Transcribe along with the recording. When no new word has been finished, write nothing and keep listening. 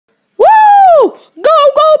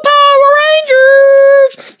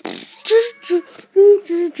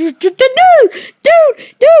we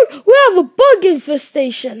have a bug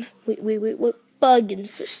infestation. What bug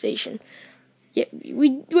infestation? Yeah,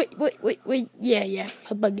 yeah,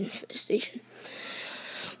 a bug infestation.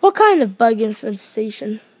 What kind of bug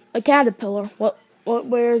infestation? A caterpillar.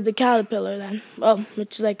 Where's the caterpillar then? Oh,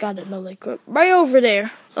 it's like, I don't know, like right over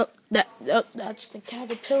there. That's the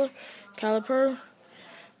caterpillar. Caterpillar?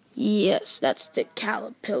 Yes, that's the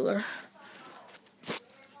caterpillar.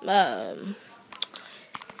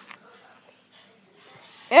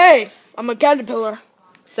 Hey, I'm a caterpillar.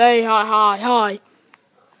 Say hi.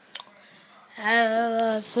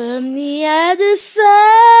 From the other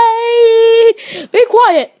side. Be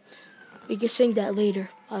quiet. We can sing that later.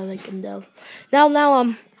 I like him though.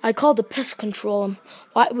 Now, I called the pest control.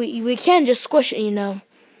 Why we can't just squish it, you know.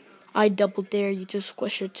 I double dare you to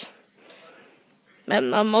squish it.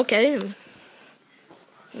 I'm okay.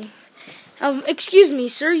 Excuse me,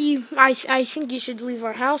 sir. I think you should leave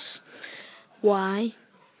our house. Why?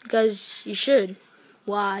 Because you should.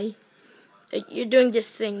 Why? You're doing this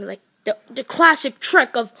thing like the classic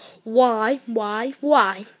trick of why?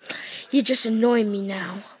 You're just annoying me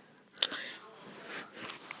now.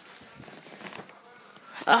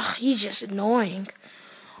 Ugh, he's just annoying.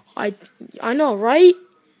 I know, right?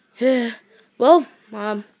 Well,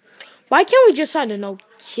 why can't we just, I don't know,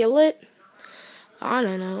 kill it? I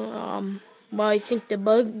don't know. Well, I think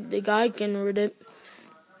the guy can rid it.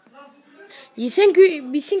 You think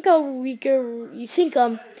we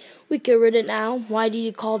could rid it now? Why do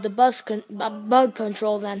you call the bug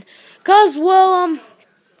control then? 'Cause well,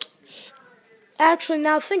 actually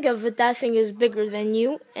now think of it, that thing is bigger than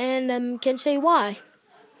you, and can say why.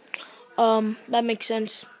 That makes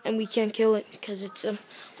sense, and we can't kill it because it's a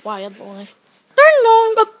wildlife.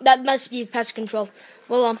 Oh, that must be pest control.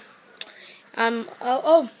 Well,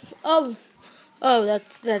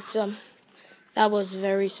 that was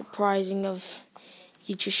very surprising of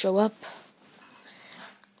you to show up.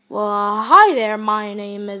 Well, hi there. My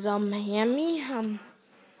name is Hammy.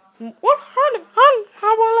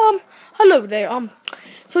 Hello there.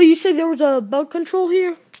 So you said there was a bug control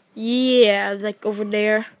here? Yeah, like over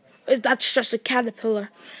there. That's just a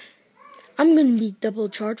caterpillar. I'm gonna be double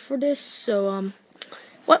charged for this. So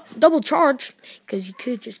what? Double charge? Because you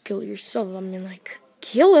could just kill it yourself. I mean, like,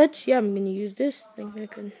 kill it? Yeah, I'm gonna use this. A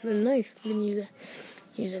knife. I'm gonna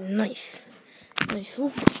use a knife. Knife.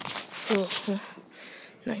 Oh,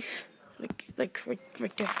 knife. Like right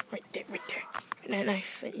there. That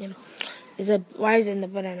knife. You know, why is it in the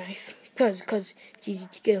butter knife? Because it's easy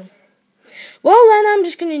to kill. Well, then I'm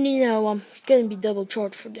just gonna need gonna be double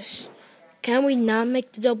charged for this. Can we not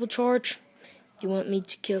make the double charge? You want me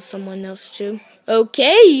to kill someone else too?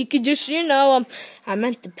 Okay, you could just, I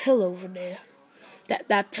meant the pillow over there.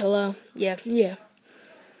 That pillow. Yeah.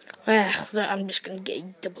 I'm just gonna get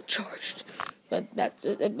you double charged. But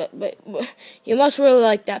you must really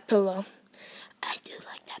like that pillow. I do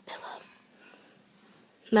like that pillow.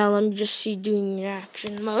 Now let me just see doing your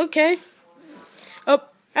action. Okay. Oh,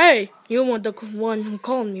 hey, you want the one who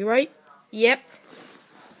called me, right? Yep.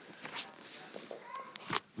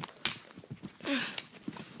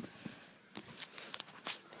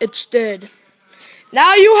 It's dead.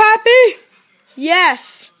 Now you happy?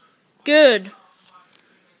 Yes. Good.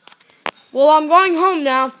 Well, I'm going home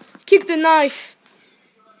now. Keep the knife.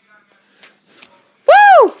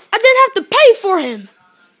 Woo! I didn't have to pay for him.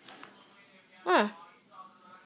 Huh.